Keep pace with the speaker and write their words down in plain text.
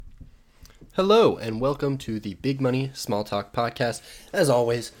Hello, and welcome to the Big Money Small Talk podcast. As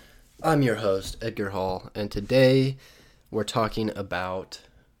always, I'm your host, Edgar Hall, and today we're talking about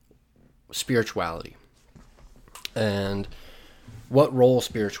spirituality and what role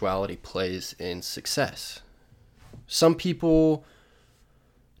spirituality plays in success. Some people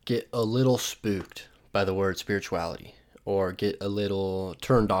get a little spooked by the word spirituality or get a little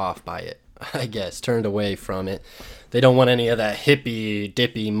turned off by it, I guess, turned away from it. They don't want any of that hippy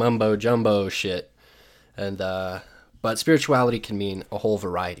dippy mumbo jumbo shit. But spirituality can mean a whole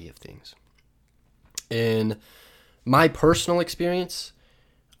variety of things. In my personal experience,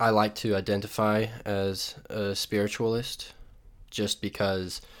 I like to identify as a spiritualist just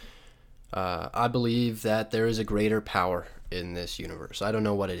because I believe that there is a greater power in this universe. I don't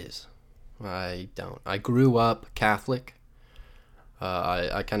know what it is. I don't. I grew up Catholic.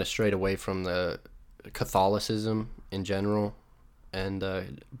 I kind of strayed away from the Catholicism in general,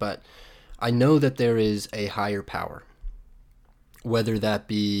 but I know that there is a higher power, whether that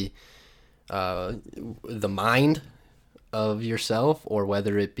be the mind of yourself or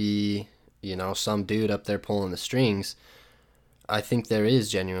whether it be, some dude up there pulling the strings. I think there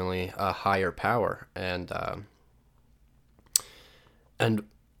is genuinely a higher power, and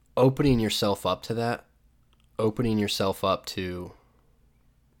opening yourself up to that, opening yourself up to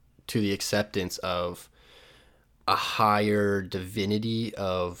the acceptance of a higher divinity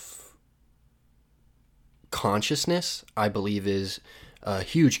of consciousness, I believe is a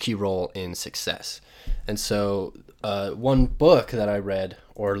huge key role in success. And so one book that I read,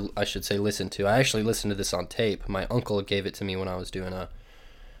 or I should say listened to, I actually listened to this on tape. My uncle gave it to me when I was doing a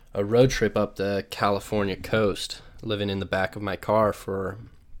road trip up the California coast, living in the back of my car for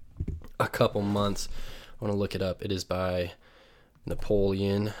a couple months. I want to look it up. It is by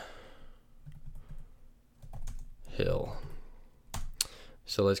Napoleon Hill.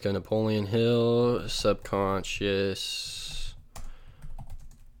 So let's go Napoleon Hill, subconscious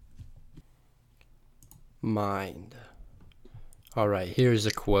mind. All right, here's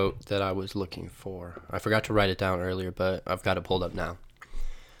a quote that I was looking for. I forgot to write it down earlier, but I've got it pulled up now.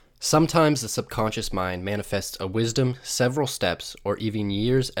 Sometimes the subconscious mind manifests a wisdom several steps or even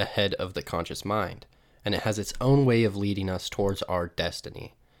years ahead of the conscious mind, and it has its own way of leading us towards our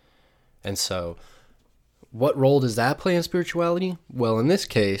destiny. And so, what role does that play in spirituality? Well, in this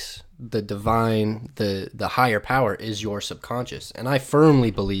case, the divine, the higher power is your subconscious. And I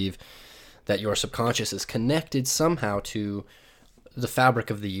firmly believe that your subconscious is connected somehow to the fabric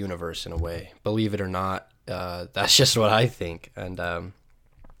of the universe in a way. Believe it or not, that's just what I think. And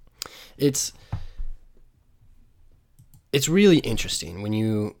it's really interesting when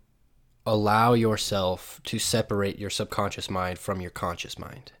you allow yourself to separate your subconscious mind from your conscious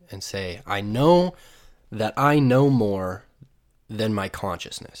mind and say, I know that I know more than my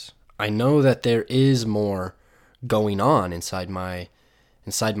consciousness. I know that there is more going on inside my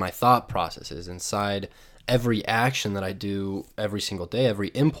thought processes, inside every action that I do every single day, every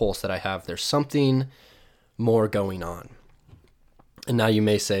impulse that I have. There's something more going on. And now you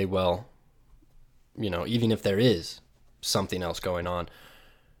may say, well, even if there is something else going on,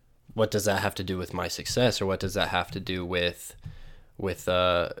 what does that have to do with my success, or what does that have to do with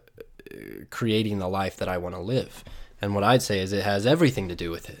creating the life that I want to live? And what I'd say is it has everything to do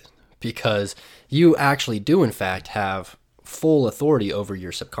with it, because you actually do in fact have full authority over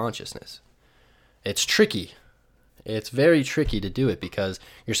your subconsciousness. It's tricky. It's very tricky to do it because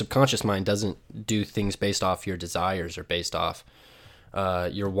your subconscious mind doesn't do things based off your desires or based off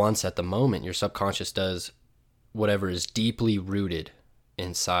your wants at the moment. Your subconscious does whatever is deeply rooted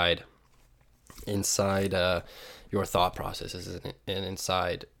inside your thought processes and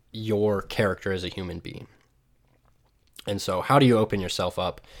inside your character as a human being. And so how do you open yourself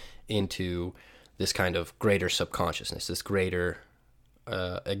up into this kind of greater subconsciousness, this greater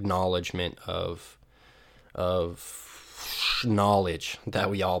acknowledgement of knowledge that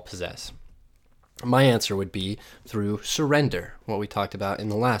we all possess? My answer would be through surrender, what we talked about in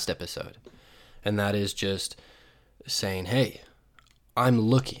the last episode. And that is just saying, hey, I'm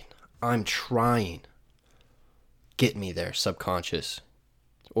looking, I'm trying. Get me there, subconscious.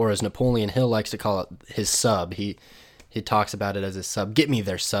 Or as Napoleon Hill likes to call it, his sub. He talks about it as his sub. Get me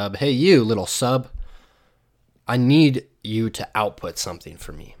there, sub. Hey, you little sub. I need you to output something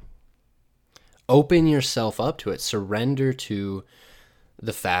for me. Open yourself up to it. Surrender to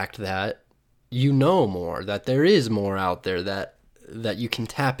the fact that you know more, that there is more out there, that you can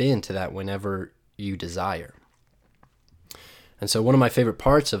tap into that whenever you desire. And so one of my favorite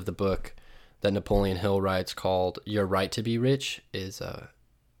parts of the book that Napoleon Hill writes, called Your Right to Be Rich, is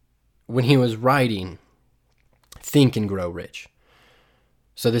when he was writing Think and Grow Rich,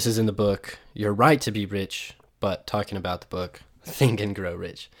 So this is in the book, You're Right to Be Rich, but talking about the book, Think and Grow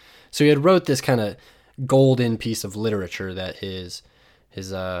Rich. So he had wrote this kind of golden piece of literature that his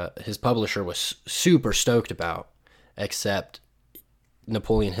publisher was super stoked about, except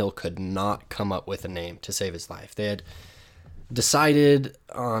Napoleon Hill could not come up with a name to save his life. They had decided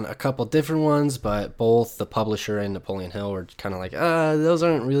on a couple different ones, but both the publisher and Napoleon Hill were kind of like, those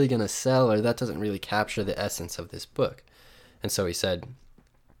aren't really going to sell, or that doesn't really capture the essence of this book. And so he said,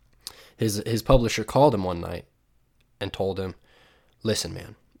 his publisher called him one night and told him, listen,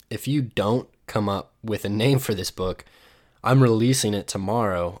 man, if you don't come up with a name for this book, I'm releasing it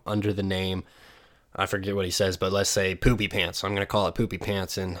tomorrow under the name, I forget what he says, but let's say Poopy Pants. I'm going to call it Poopy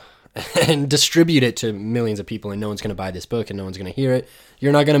Pants and distribute it to millions of people, and no one's going to buy this book and no one's going to hear it.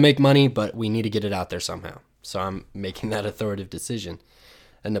 You're not going to make money, but we need to get it out there somehow. So I'm making that authoritative decision.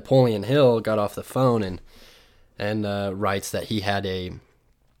 And Napoleon Hill got off the phone and writes that he had a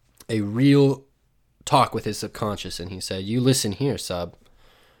real talk with his subconscious, and he said, you listen here, sub.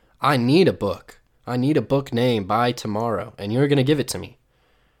 I need a book. I need a book name by tomorrow, and you're going to give it to me.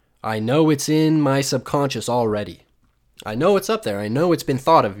 I know it's in my subconscious already. I know it's up there. I know it's been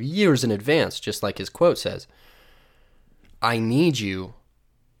thought of years in advance, just like his quote says. I need you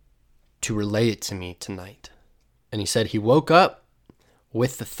to relay it to me tonight. And he said he woke up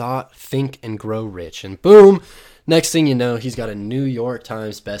with the thought, think and grow rich. And boom, next thing you know, he's got a New York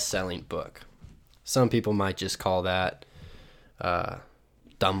Times best-selling book. Some people might just call that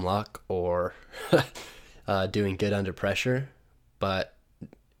dumb luck or doing good under pressure. But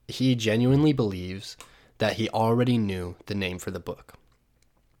he genuinely believes that he already knew the name for the book.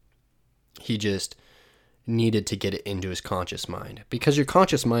 He just needed to get it into his conscious mind, because your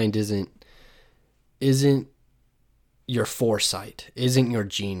conscious mind isn't your foresight, isn't your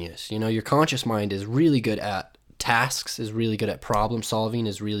genius. You know, your conscious mind is really good at tasks, is really good at problem solving,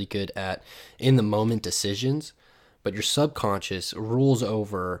 is really good at in the moment decisions, but your subconscious rules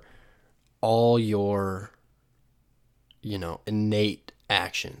over all your, innate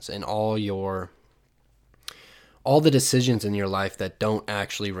actions and all the decisions in your life that don't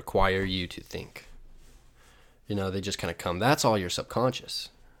actually require you to think. They just kind of come. That's all your subconscious.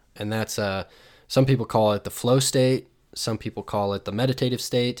 And that's, some people call it the flow state. Some people call it the meditative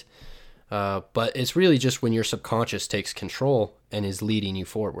state. But it's really just when your subconscious takes control and is leading you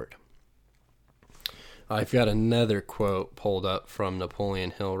forward. I've got another quote pulled up from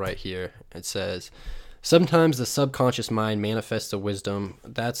Napoleon Hill right here. It says, sometimes the subconscious mind manifests a wisdom.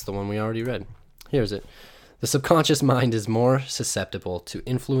 That's the one we already read. Here's it. The subconscious mind is more susceptible to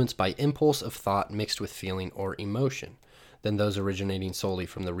influence by impulse of thought mixed with feeling or emotion than those originating solely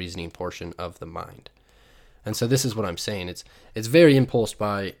from the reasoning portion of the mind. And so this is what I'm saying. It's very it's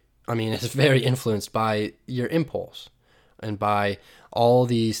very influenced by your impulse and by all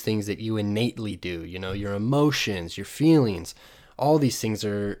these things that you innately do, your emotions, your feelings. All these things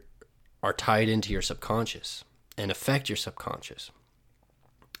are tied into your subconscious and affect your subconscious.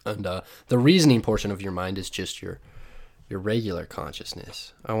 And the reasoning portion of your mind is just your regular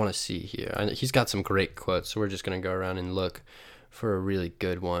consciousness. I want to see here. He's got some great quotes, so we're just going to go around and look for a really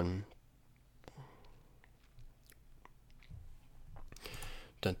good one.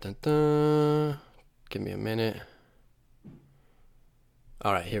 Dun, dun, dun. Give me a minute.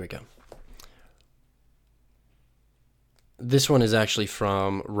 All right, here we go. This one is actually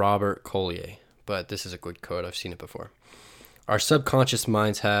from Robert Collier, but this is a good quote. I've seen it before. Our subconscious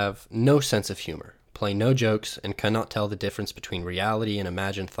minds have no sense of humor, play no jokes, and cannot tell the difference between reality and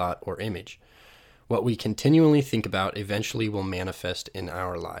imagined thought or image. What we continually think about eventually will manifest in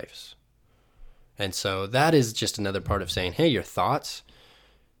our lives. And so that is just another part of saying, hey, your thoughts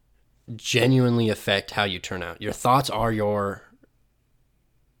genuinely affect how you turn out. Your thoughts are your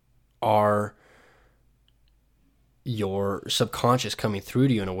subconscious coming through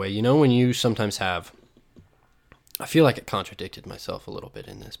to you in a way. When you sometimes have, I feel like it contradicted myself a little bit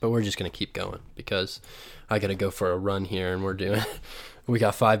in this, but we're just going to keep going because I got to go for a run here and we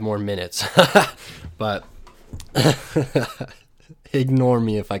got 5 more minutes, but ignore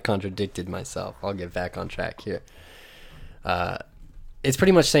me if I contradicted myself. I'll get back on track here. It's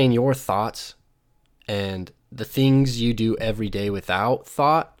pretty much saying your thoughts and the things you do every day without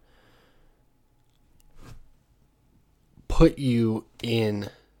thought put you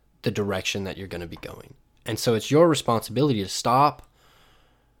in the direction that you're going to be going. And so it's your responsibility to stop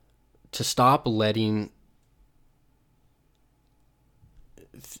letting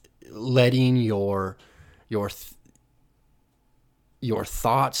your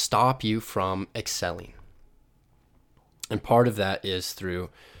thoughts stop you from excelling. And part of that is through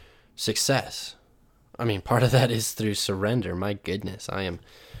success. part of that is through surrender. My goodness, I am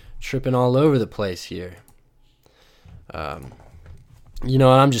tripping all over the place here. You know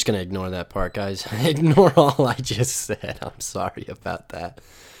what? I'm just going to ignore that part, guys. Ignore all I just said. I'm sorry about that.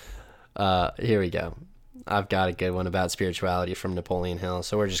 Here we go. I've got a good one about spirituality from Napoleon Hill,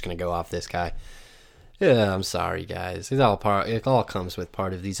 so we're just going to go off this guy. Yeah, I'm sorry, guys. It all comes with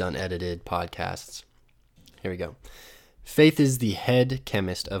part of these unedited podcasts. Here we go. Faith is the head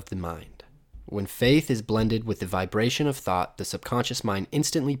chemist of the mind. When faith is blended with the vibration of thought, the subconscious mind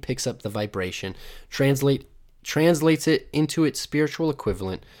instantly picks up the vibration, translates it into its spiritual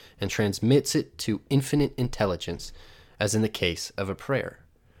equivalent, and transmits it to infinite intelligence, as in the case of a prayer.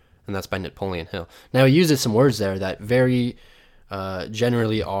 And that's by Napoleon Hill. Now, he uses some words there that very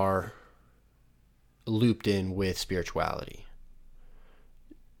generally are looped in with spirituality.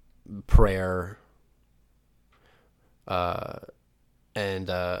 Prayer, and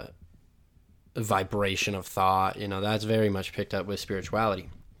vibration of thought, that's very much picked up with spirituality.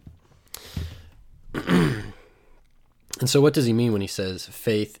 And so what does he mean when he says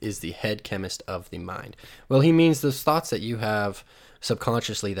faith is the head chemist of the mind? Well, he means those thoughts that you have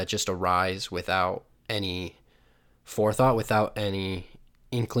subconsciously that just arise without any forethought, without any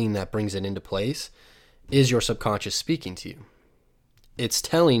inkling that brings it into place, is your subconscious speaking to you. It's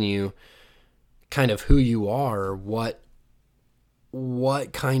telling you kind of who you are, or what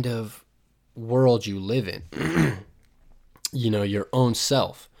kind of world you live in. Your own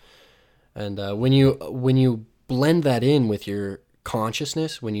self. And when you blend that in with your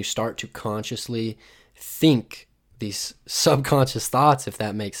consciousness, when you start to consciously think these subconscious thoughts, if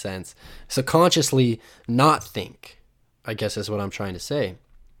that makes sense, subconsciously not think, I guess is what I'm trying to say,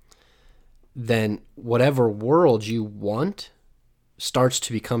 then whatever world you want starts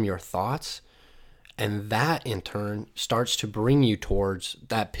to become your thoughts, and that in turn starts to bring you towards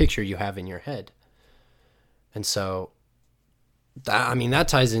that picture you have in your head. And so that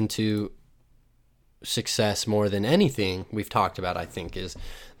ties into success more than anything we've talked about, I think, is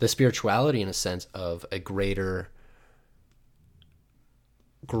the spirituality in a sense of a greater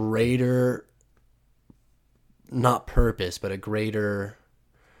not purpose, but a greater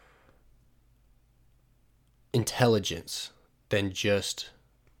intelligence than just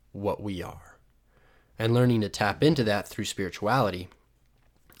what we are. And learning to tap into that through spirituality,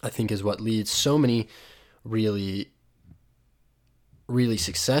 I think, is what leads so many really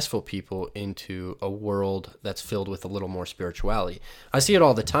successful people into a world that's filled with a little more spirituality. I see it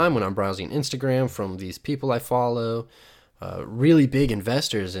all the time when I'm browsing Instagram from these people I follow, really big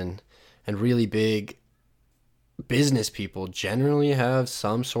investors and really big business people generally have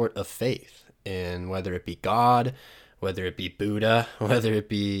some sort of faith in, whether it be God, whether it be Buddha, whether it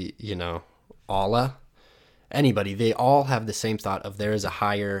be, Allah, anybody. They all have the same thought of there is a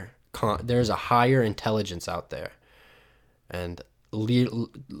higher intelligence out there. And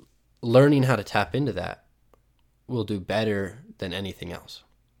learning how to tap into that will do better than anything else.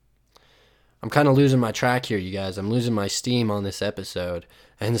 I'm kind of losing my track here, you guys. I'm losing my steam on this episode,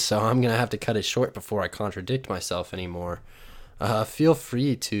 and so I'm going to have to cut it short before I contradict myself anymore. Feel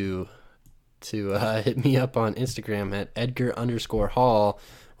free to hit me up on Instagram at Edgar_Hall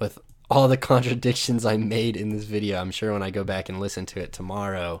with all the contradictions I made in this video. I'm sure when I go back and listen to it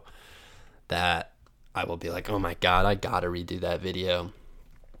tomorrow that I will be like, oh my God, I gotta redo that video.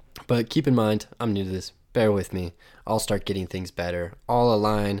 But keep in mind, I'm new to this. Bear with me. I'll start getting things better. I'll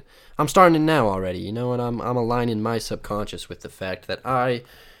align. I'm starting it now already. You know what? I'm aligning my subconscious with the fact that I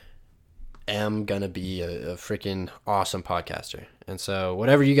am gonna be a freaking awesome podcaster. And so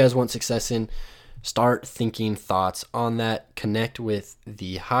whatever you guys want success in, start thinking thoughts on that. Connect with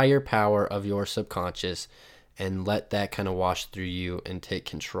the higher power of your subconscious and let that kind of wash through you and take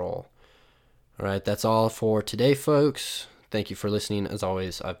control. All right, that's all for today, folks. Thank you for listening. As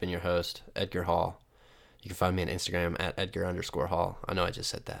always, I've been your host, Edgar Hall. You can find me on Instagram at Edgar_Hall. I know I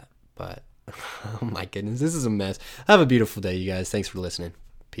just said that, but oh my goodness, this is a mess. Have a beautiful day, you guys. Thanks for listening.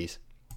 Peace.